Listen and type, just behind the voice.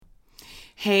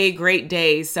Hey, great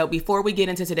day. So before we get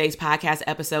into today's podcast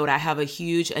episode, I have a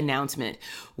huge announcement.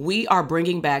 We are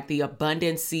bringing back the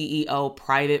Abundance CEO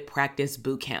Private Practice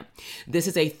Bootcamp. This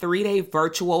is a 3-day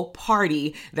virtual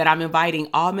party that I'm inviting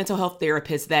all mental health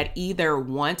therapists that either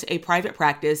want a private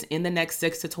practice in the next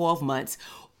 6 to 12 months,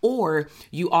 or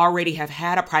you already have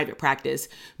had a private practice,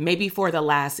 maybe for the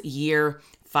last year,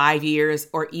 5 years,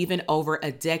 or even over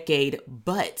a decade,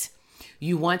 but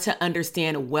you want to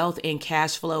understand wealth and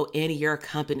cash flow in your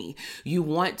company. You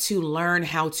want to learn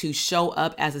how to show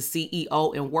up as a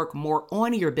CEO and work more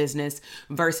on your business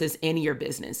versus in your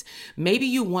business. Maybe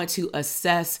you want to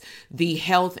assess the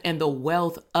health and the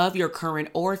wealth of your current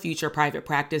or future private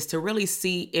practice to really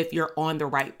see if you're on the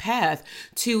right path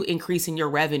to increasing your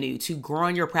revenue, to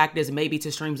growing your practice, maybe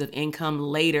to streams of income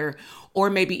later, or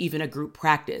maybe even a group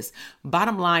practice.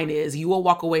 Bottom line is you will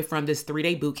walk away from this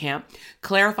 3-day bootcamp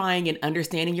clarifying and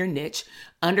understanding your niche,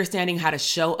 understanding how to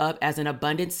show up as an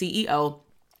abundant CEO,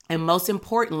 and most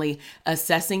importantly,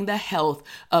 assessing the health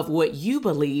of what you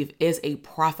believe is a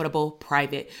profitable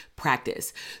private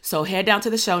practice. So head down to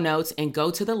the show notes and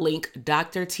go to the link,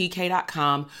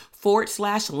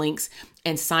 drtk.com/links,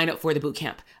 and sign up for the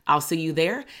bootcamp. I'll see you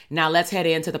there. Now let's head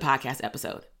into the podcast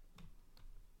episode.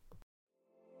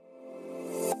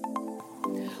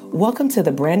 Welcome to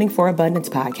the Branding for Abundance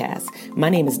podcast. My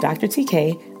name is Dr.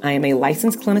 TK. I am a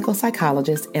licensed clinical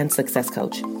psychologist and success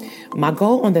coach. My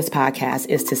goal on this podcast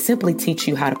is to simply teach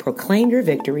you how to proclaim your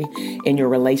victory in your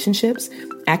relationships,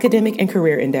 academic and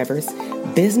career endeavors,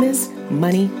 business,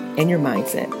 money, and your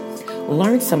mindset.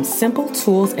 Learn some simple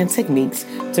tools and techniques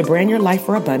to brand your life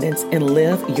for abundance and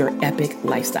live your epic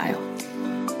lifestyle.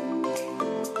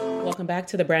 Welcome back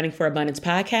to the Branding for Abundance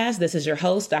podcast. This is your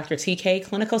host, Dr. TK,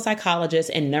 clinical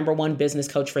psychologist and #1 business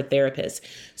coach for therapists.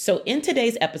 So in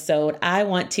today's episode, I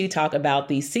want to talk about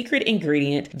the secret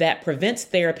ingredient that prevents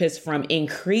therapists from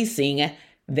increasing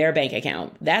their bank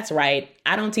account. That's right.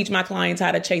 I don't teach my clients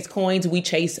how to chase coins. We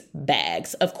chase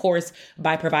bags, of course,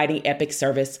 by providing epic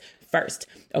service first.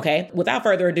 Okay. Without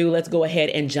further ado, let's go ahead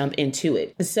and jump into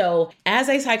it. So as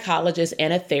a psychologist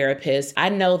and a therapist, I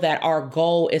know that our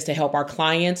goal is to help our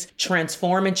clients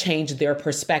transform and change their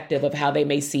perspective of how they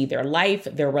may see their life,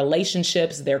 their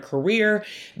relationships, their career,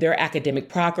 their academic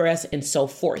progress, and so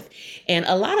forth. And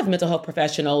a lot of mental health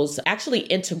professionals actually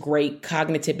integrate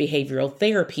cognitive behavioral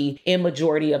therapy in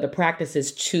majority of the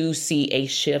practices to see a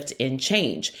shift in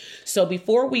change. So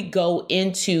before we go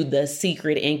into the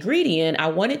secret ingredient, I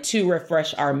wanted to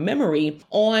refresh our memory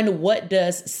on what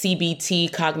does CBT,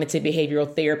 cognitive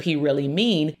behavioral therapy, really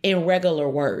mean in regular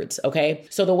words. Okay.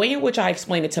 So the way in which I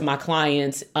explain it to my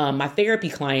clients, my therapy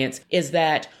clients, is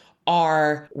that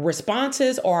our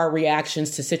responses or our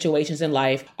reactions to situations in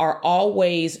life are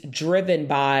always driven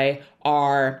by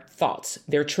our thoughts.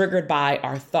 They're triggered by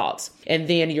our thoughts. And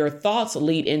then your thoughts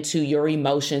lead into your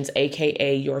emotions,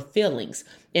 aka your feelings.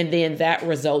 And then that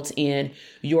results in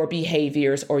your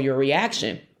behaviors or your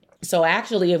reaction. So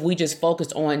actually, if we just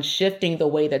focused on shifting the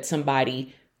way that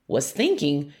somebody was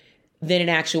thinking, then in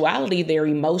actuality, their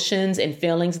emotions and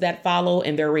feelings that follow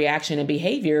and their reaction and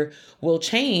behavior will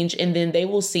change. And then they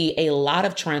will see a lot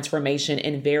of transformation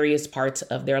in various parts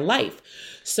of their life.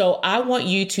 So I want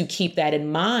you to keep that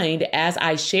in mind as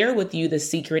I share with you the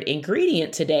secret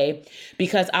ingredient today,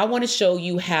 because I want to show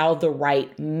you how the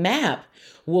right map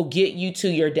will get you to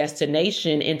your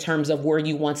destination in terms of where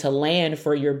you want to land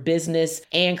for your business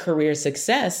and career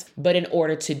success. But in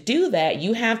order to do that,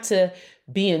 you have to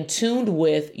be in tune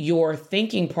with your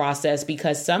thinking process,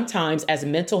 because sometimes as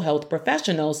mental health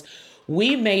professionals,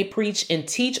 we may preach and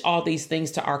teach all these things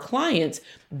to our clients,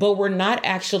 but we're not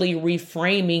actually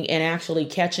reframing and actually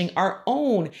catching our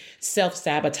own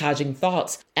self-sabotaging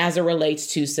thoughts as it relates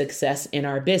to success in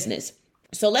our business.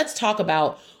 So let's talk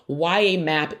about why a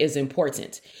map is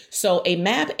important. So a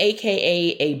map,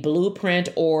 aka a blueprint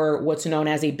or what's known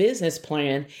as a business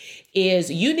plan,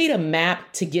 is you need a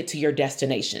map to get to your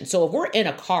destination. So if we're in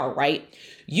a car, right,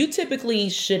 you typically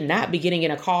should not be getting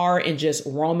in a car and just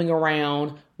roaming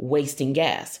around wasting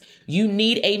gas. You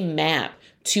need a map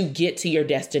to get to your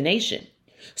destination.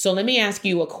 So let me ask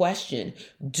you a question.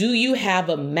 Do you have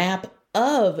a map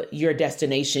of your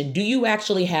destination? Do you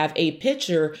actually have a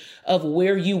picture of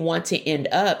where you want to end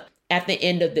up at the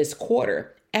end of this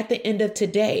quarter, at the end of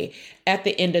today, at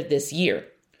the end of this year?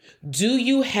 Do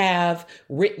you have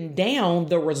written down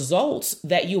the results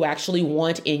that you actually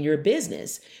want in your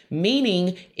business?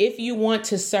 Meaning, if you want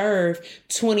to serve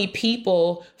 20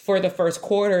 people for the first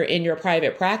quarter in your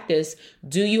private practice,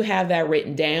 do you have that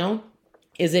written down?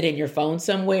 Is it in your phone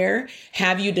somewhere?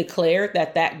 Have you declared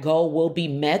that that goal will be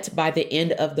met by the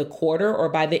end of the quarter or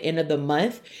by the end of the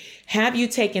month? Have you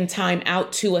taken time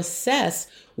out to assess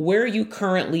where you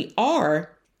currently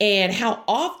are? And how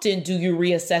often do you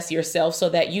reassess yourself so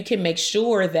that you can make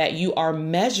sure that you are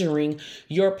measuring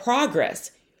your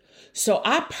progress? So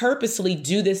I purposely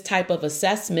do this type of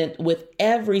assessment with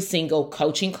every single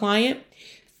coaching client,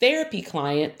 therapy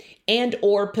client, and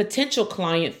or potential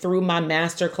client through my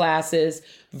master classes,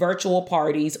 virtual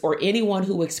parties, or anyone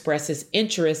who expresses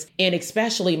interest in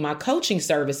especially my coaching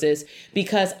services,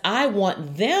 because I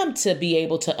want them to be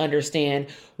able to understand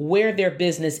where their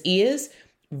business is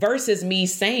versus me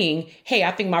saying, hey,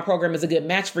 I think my program is a good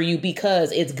match for you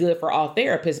because it's good for all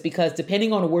therapists. Because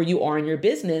depending on where you are in your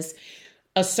business,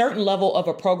 a certain level of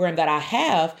a program that I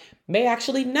have may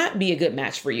actually not be a good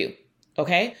match for you.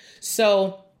 Okay.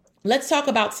 So let's talk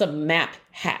about some MAP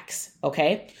hacks.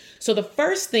 Okay. So the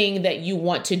first thing that you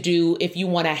want to do if you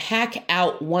want to hack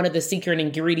out one of the secret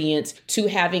ingredients to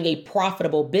having a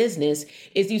profitable business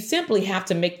is you simply have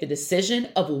to make the decision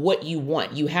of what you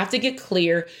want. You have to get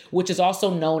clear, which is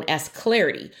also known as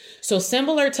clarity. So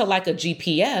similar to like a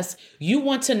GPS, you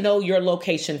want to know your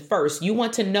location first. You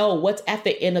want to know what's at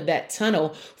the end of that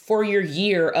tunnel for your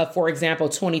year of, for example,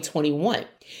 2021.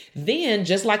 Then,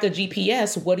 just like a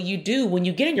GPS, what do? When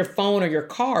you get in your phone or your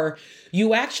car,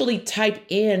 you actually type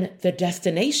in the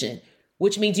destination,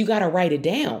 which means you got to write it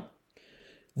down.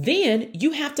 Then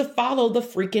you have to follow the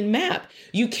freaking map.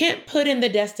 You can't put in the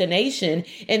destination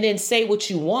and then say what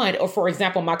you want. Or for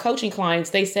example, my coaching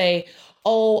clients, they say,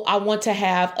 oh, I want to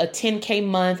have a 10K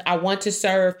month. I want to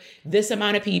serve this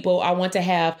amount of people. I want to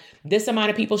have this amount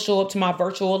of people show up to my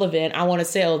virtual event. I want to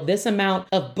sell this amount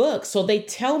of books. So they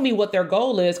tell me what their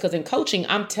goal is, because in coaching,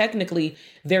 I'm technically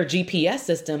their GPS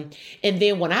system. And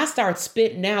then when I start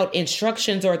spitting out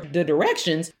instructions or the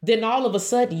directions, then all of a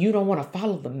sudden you don't want to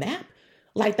follow the map.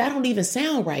 Like that don't even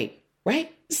sound right,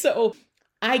 right? So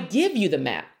I give you the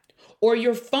map, or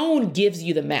your phone gives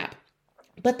you the map,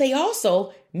 but they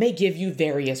also may give you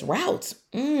various routes.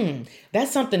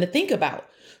 That's something to think about.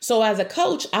 So as a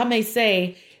coach, I may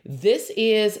say, this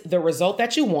is the result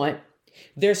that you want.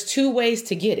 There's 2 ways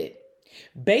to get it.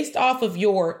 Based off of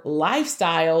your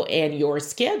lifestyle and your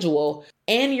schedule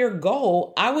and your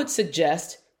goal, I would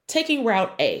suggest taking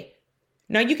route A.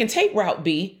 Now you can take route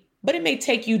B, but it may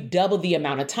take you double the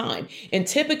amount of time. And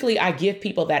typically I give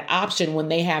people that option when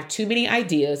they have too many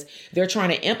ideas. They're trying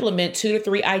to implement 2 to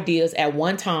 3 ideas at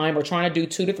one time, or trying to do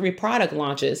 2 to 3 product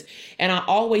launches. And I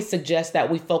always suggest that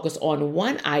we focus on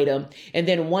one item. And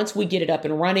then once we get it up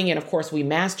and running, and of course we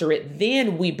master it,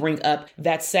 then we bring up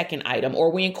that second item,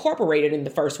 or we incorporate it in the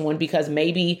first one, because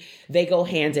maybe they go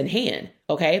hand in hand.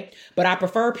 Okay. But I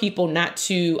prefer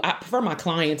my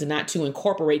clients not to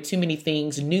incorporate too many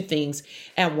things, new things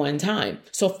at one time.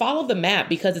 So follow the map,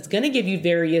 because it's going to give you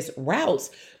various routes,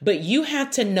 but you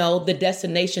have to know the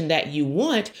destination that you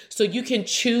want so you can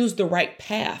choose the right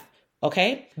path.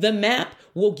 Okay. The map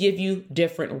will give you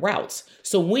different routes.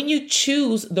 So when you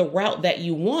choose the route that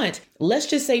you want, let's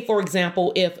just say, for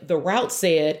example, if the route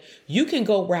said you can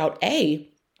go route A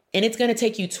and it's going to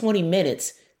take you 20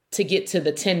 minutes to get to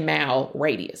the 10-mile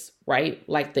radius, right?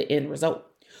 Like the end result.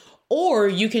 Or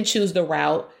you can choose the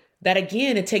route that,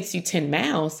 again, it takes you 10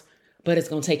 miles, but it's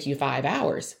going to take you 5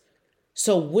 hours.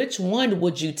 So which one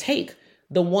would you take?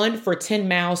 The one for 10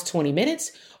 miles, 20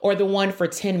 minutes, or the one for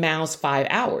 10 miles, 5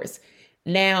 hours?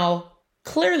 Now,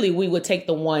 clearly we would take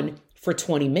the one for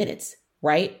 20 minutes,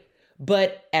 right?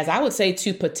 But as I would say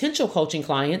to potential coaching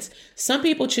clients, some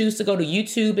people choose to go to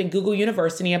YouTube and Google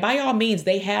University, and by all means,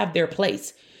 they have their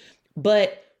place.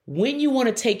 But when you want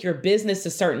to take your business to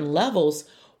certain levels,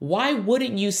 why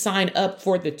wouldn't you sign up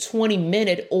for the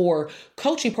 20-minute or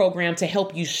coaching program to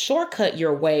help you shortcut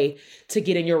your way to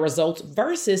getting your results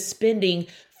versus spending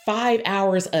 5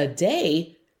 hours a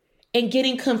day and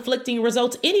getting conflicting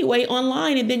results anyway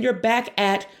online, and then you're back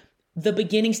at the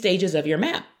beginning stages of your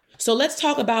map? So let's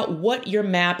talk about what your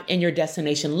map and your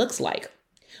destination looks like.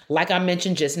 Like I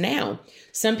mentioned just now,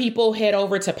 some people head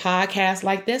over to podcasts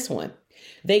like this one.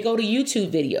 They go to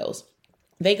YouTube videos.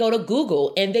 They go to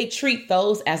Google, and they treat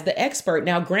those as the expert.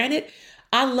 Now, granted,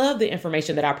 I love the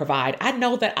information that I provide. I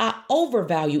know that I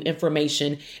overvalue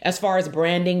information as far as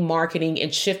branding, marketing,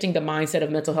 and shifting the mindset of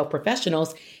mental health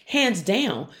professionals, hands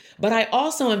down. But I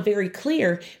also am very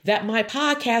clear that my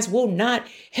podcast will not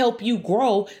help you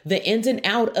grow the ins and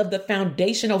out of the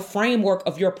foundational framework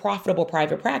of your profitable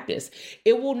private practice.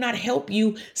 It will not help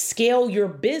you scale your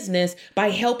business by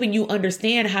helping you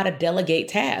understand how to delegate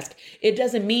tasks. It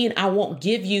doesn't mean I won't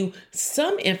give you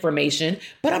some information,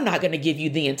 but I'm not going to give you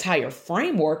the entire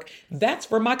framework. That's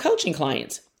for my coaching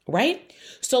clients. right?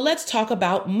 So let's talk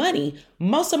about money.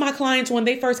 Most of my clients, when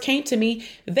they first came to me,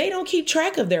 they don't keep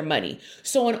track of their money.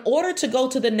 So in order to go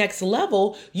to the next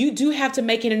level, you do have to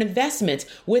make an investment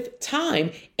with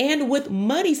time and with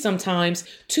money sometimes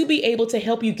to be able to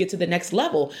help you get to the next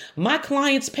level. My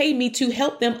clients pay me to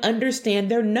help them understand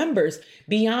their numbers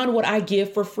beyond what I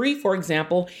give for free, for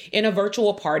example, in a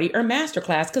virtual party or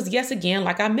masterclass. Because yes, again,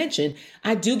 like I mentioned,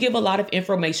 I do give a lot of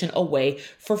information away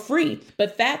for free,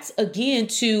 but that's again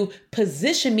to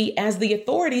position me as the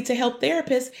authority to help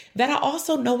therapists that I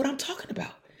also know what I'm talking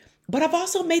about. But I've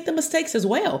also made the mistakes as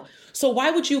well. So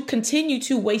why would you continue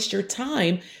to waste your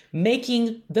time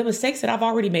making the mistakes that I've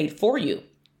already made for you?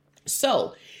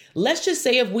 So let's just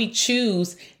say if we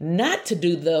choose not to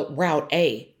do the route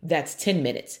A, that's 10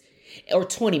 minutes or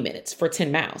 20 minutes for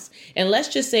 10 miles. And let's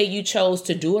just say you chose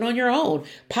to do it on your own,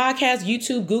 podcast,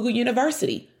 YouTube, Google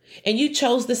University, and you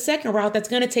chose the second route that's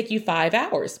going to take you 5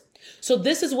 hours. So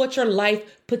this is what your life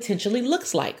potentially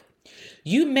looks like.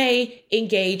 You may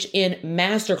engage in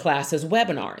masterclasses,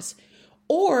 webinars,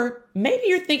 or maybe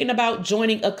you're thinking about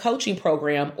joining a coaching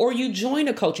program, or you join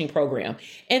a coaching program,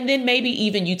 and then maybe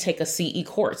even you take a CE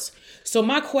course. So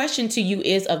my question to you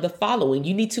is of the following.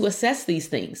 You need to assess these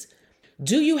things.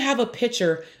 Do you have a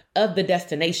picture of the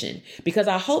destination? Because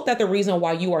I hope that the reason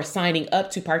why you are signing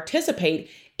up to participate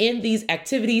in these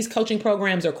activities, coaching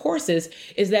programs, or courses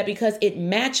is that because it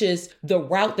matches the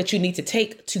route that you need to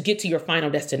take to get to your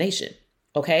final destination.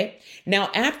 Okay. Now,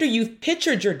 after you've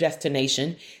pictured your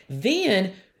destination,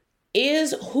 then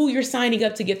is who you're signing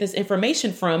up to get this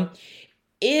information from,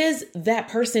 is that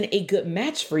person a good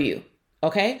match for you?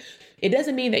 Okay. It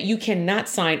doesn't mean that you cannot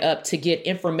sign up to get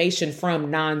information from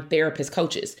non-therapist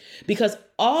coaches, because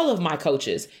all of my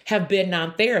coaches have been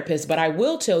non-therapists, but I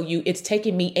will tell you it's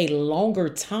taken me a longer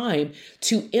time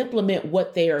to implement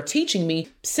what they are teaching me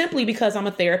simply because I'm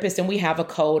a therapist and we have a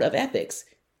code of ethics.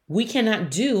 We cannot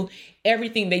do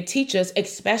everything they teach us,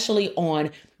 especially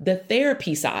on the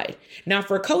therapy side. Now,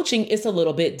 for coaching, it's a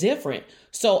little bit different.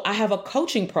 So I have a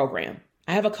coaching program.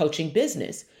 I have a coaching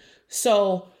business.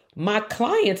 So my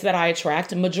clients that I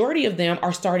attract, majority of them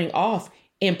are starting off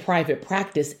in private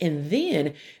practice and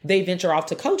then they venture off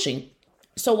to coaching.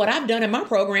 So what I've done in my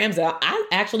programs, I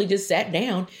actually just sat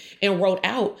down and wrote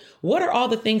out what are all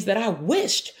the things that I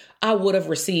wished I would have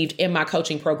received in my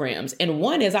coaching programs. And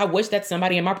one is I wish that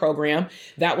somebody in my program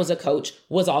that was a coach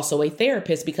was also a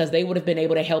therapist, because they would have been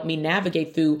able to help me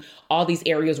navigate through all these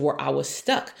areas where I was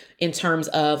stuck in terms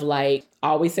of, like, I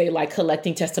always say, like,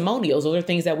 collecting testimonials. Those are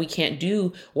things that we can't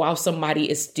do while somebody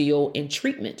is still in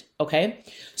treatment. Okay.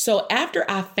 So after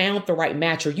I found the right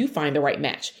match, or you find the right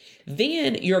match,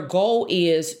 then your goal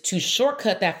is to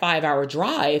shortcut that 5-hour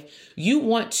drive. You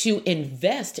want to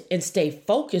invest and stay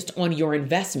focused on your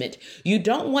investment. You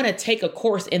don't want to take a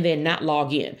course and then not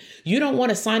log in. You don't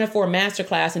want to sign up for a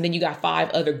masterclass and then you got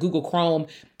 5 other Google Chrome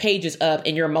pages up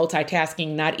and you're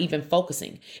multitasking, not even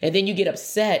focusing. And then you get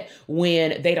upset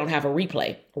when they don't have a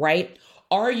replay, right?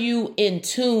 Are you in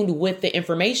tune with the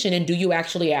information, and do you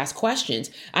actually ask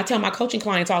questions? I tell my coaching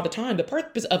clients all the time, the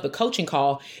purpose of the coaching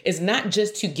call is not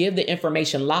just to give the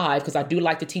information live, because I do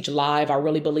like to teach live. I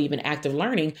really believe in active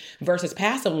learning versus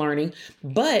passive learning,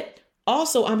 but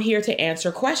also, I'm here to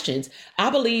answer questions.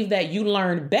 I believe that you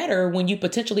learn better when you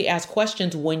potentially ask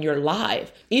questions when you're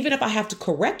live. Even if I have to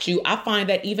correct you, I find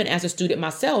that even as a student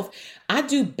myself, I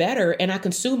do better and I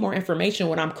consume more information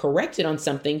when I'm corrected on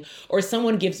something, or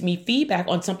someone gives me feedback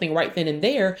on something right then and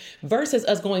there, versus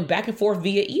us going back and forth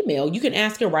via email. You can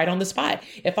ask it right on the spot.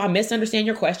 If I misunderstand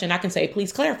your question, I can say,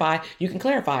 please clarify. You can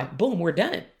clarify. Boom, we're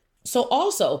done. So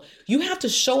also, you have to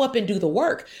show up and do the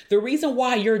work. The reason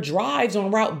why your drives on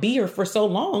Route B are for so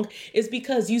long is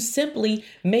because you simply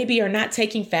maybe are not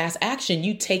taking fast action.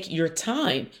 You take your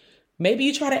time. Maybe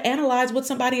you try to analyze what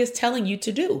somebody is telling you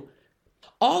to do.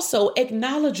 Also,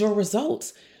 acknowledge your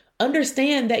results.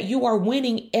 Understand that you are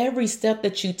winning every step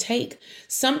that you take.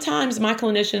 Sometimes my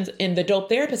clinicians in the Dope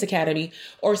Therapist Academy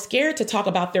are scared to talk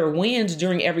about their wins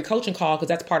during every coaching call, because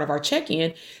that's part of our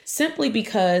check-in, simply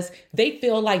because they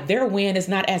feel like their win is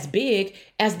not as big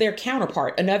as their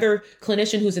counterpart, another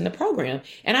clinician who's in the program.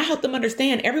 And I help them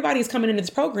understand everybody is coming into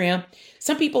this program.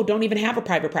 Some people don't even have a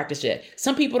private practice yet.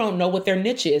 Some people don't know what their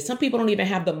niche is. Some people don't even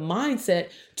have the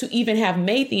mindset to even have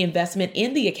made the investment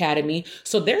in the academy.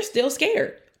 So they're still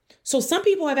scared. So some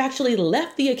people have actually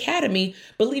left the academy,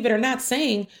 believe it or not,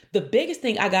 saying the biggest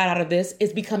thing I got out of this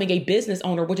is becoming a business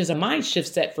owner, which is a mind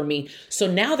shift set for me.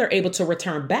 So now they're able to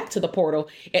return back to the portal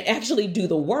and actually do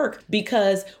the work,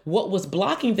 because what was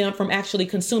blocking them from actually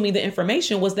consuming the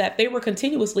information was that they were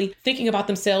continuously thinking about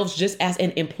themselves just as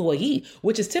an employee,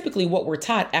 which is typically what we're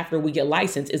taught after we get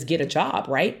licensed, is get a job,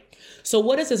 right? So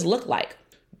what does this look like?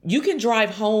 You can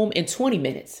drive home in 20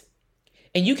 minutes.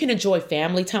 And you can enjoy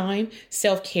family time,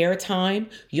 self-care time,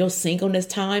 your singleness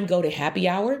time, go to happy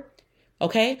hour.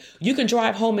 Okay. You can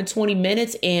drive home in 20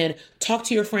 minutes and talk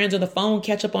to your friends on the phone,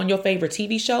 catch up on your favorite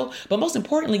TV show. But most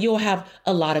importantly, you'll have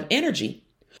a lot of energy.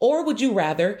 Or would you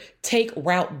rather take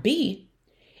route B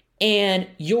and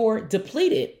you're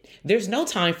depleted? There's no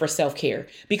time for self-care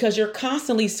because you're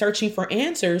constantly searching for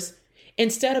answers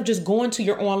instead of just going to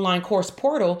your online course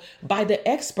portal by the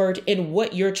expert in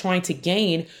what you're trying to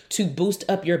gain to boost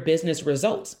up your business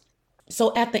results.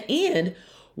 So at the end,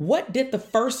 what did the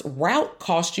first route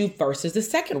cost you versus the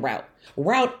second route?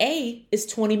 Route A is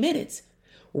 20 minutes.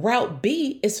 Route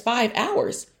B is 5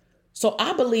 hours. So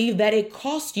I believe that it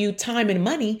costs you time and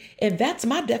money, and that's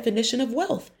my definition of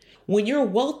wealth. When you're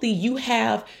wealthy, you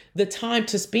have the time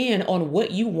to spend on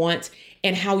what you want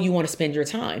and how you want to spend your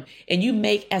time. And you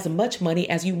make as much money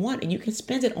as you want, and you can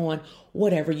spend it on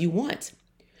whatever you want.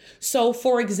 So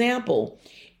for example,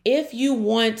 if you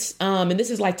want, and this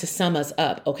is like to sum us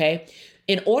up, okay?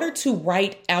 In order to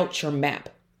write out your map,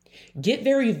 get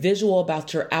very visual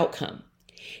about your outcome.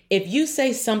 If you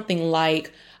say something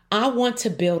like, I want to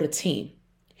build a team.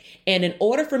 And in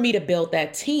order for me to build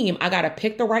that team, I got to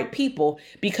pick the right people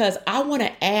because I want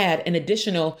to add an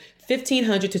additional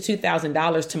 $1,500 to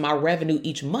 $2,000 to my revenue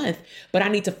each month. But I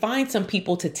need to find some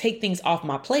people to take things off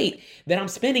my plate that I'm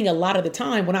spending a lot of the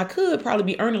time when I could probably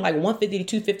be earning like $150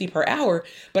 to $250 per hour.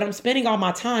 But I'm spending all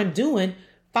my time doing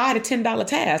 $5 to $10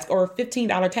 task or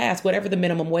 $15 task, whatever the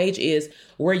minimum wage is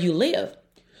where you live.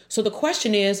 So the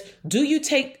question is, do you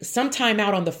take some time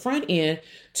out on the front end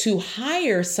to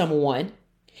hire someone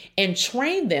and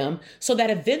train them so that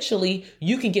eventually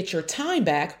you can get your time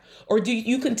back? Or do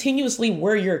you continuously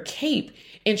wear your cape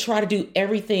and try to do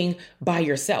everything by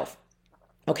yourself?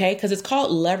 Okay, because it's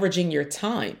called leveraging your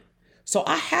time. So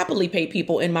I happily pay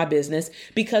people in my business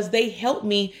because they help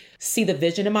me see the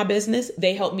vision in my business.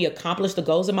 They help me accomplish the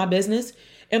goals of my business.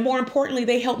 And more importantly,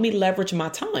 they help me leverage my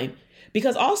time.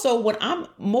 Because also when I'm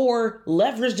more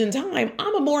leveraged in time,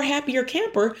 I'm a more happier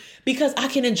camper because I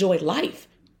can enjoy life.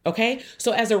 Okay,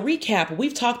 so as a recap,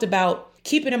 we've talked about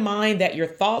keeping in mind that your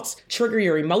thoughts trigger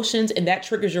your emotions and that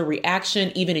triggers your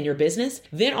reaction even in your business.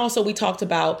 Then also we talked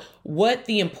about what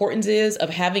the importance is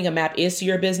of having a map is to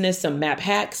your business, some map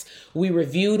hacks. We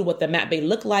reviewed what the map may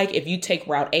look like if you take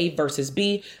route A versus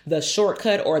B, the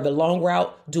shortcut or the long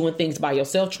route, doing things by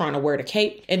yourself, trying to wear the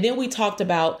cape. And then we talked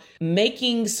about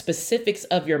making specifics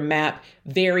of your map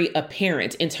very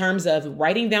apparent in terms of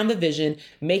writing down the vision,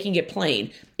 making it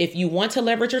plain. If you want to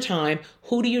leverage your time,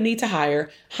 who do you need to hire?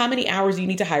 How many hours do you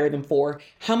need to hire them for?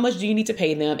 How much do you need to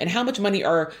pay them? And how much money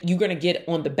are you going to get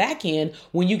on the back end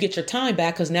when you get your time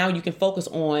back? Because now you can focus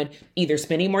on either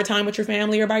spending more time with your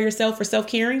family or by yourself for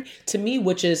self-caring, to me,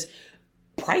 which is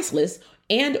priceless,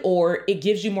 and or it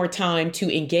gives you more time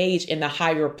to engage in the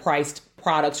higher priced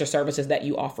products or services that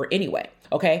you offer anyway.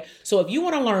 Okay. So if you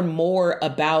want to learn more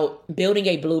about building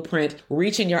a blueprint,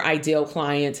 reaching your ideal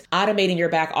clients, automating your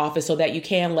back office so that you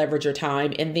can leverage your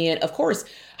time, and then of course,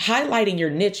 highlighting your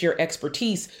niche, your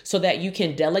expertise so that you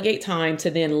can delegate time to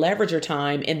then leverage your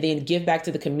time and then give back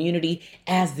to the community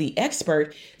as the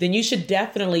expert, then you should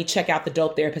definitely check out the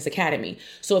Dope Therapist Academy.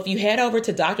 So if you head over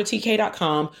to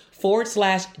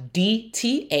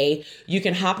drtk.com/DTA, you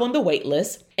can hop on the wait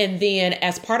list. And then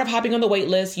as part of hopping on the wait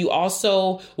list, you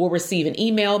also will receive an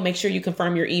email. Make sure you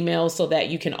confirm your email so that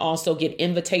you can also get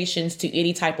invitations to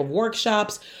any type of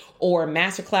workshops or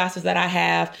masterclasses that I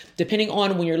have. Depending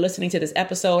on when you're listening to this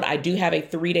episode, I do have a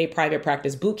 3-day private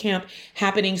practice bootcamp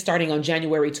happening starting on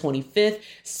January 25th.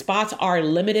 Spots are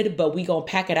limited, but we gonna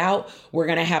pack it out. We're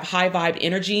gonna have high vibe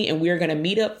energy and we're gonna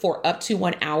meet up for up to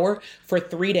 1 hour for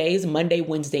 3 days, Monday,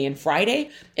 Wednesday, and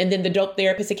Friday. And then the Dope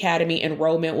Therapist Academy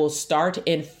enrollment will start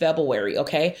in February,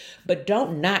 okay? But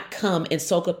don't not come and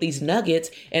soak up these nuggets.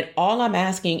 And all I'm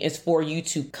asking is for you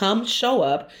to come, show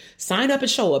up, sign up and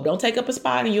show up. Don't take up a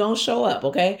spot and you don't show up,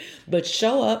 okay? But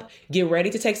show up, get ready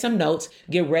to take some notes,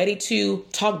 get ready to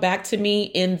talk back to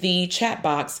me in the chat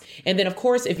box. And then of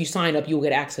course, if you sign up, you'll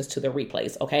get access to the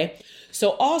replays, okay?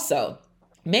 So also,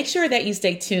 make sure that you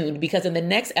stay tuned because in the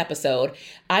next episode,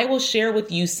 I will share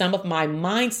with you some of my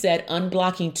mindset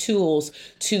unblocking tools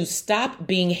to stop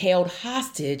being held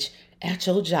hostage at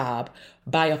your job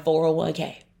by a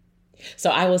 401k. So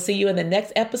I will see you in the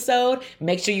next episode.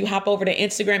 Make sure you hop over to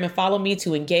Instagram and follow me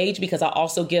to engage, because I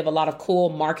also give a lot of cool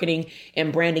marketing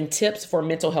and branding tips for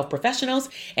mental health professionals.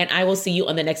 And I will see you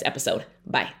on the next episode.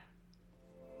 Bye.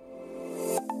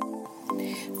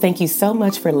 Thank you so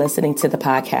much for listening to the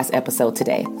podcast episode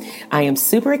today. I am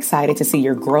super excited to see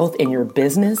your growth in your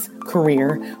business,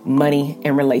 career, money,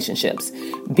 and relationships.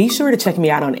 Be sure to check me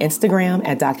out on Instagram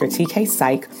at Dr. TK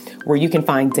Psych, where you can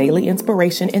find daily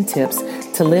inspiration and tips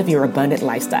to live your abundant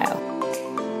lifestyle.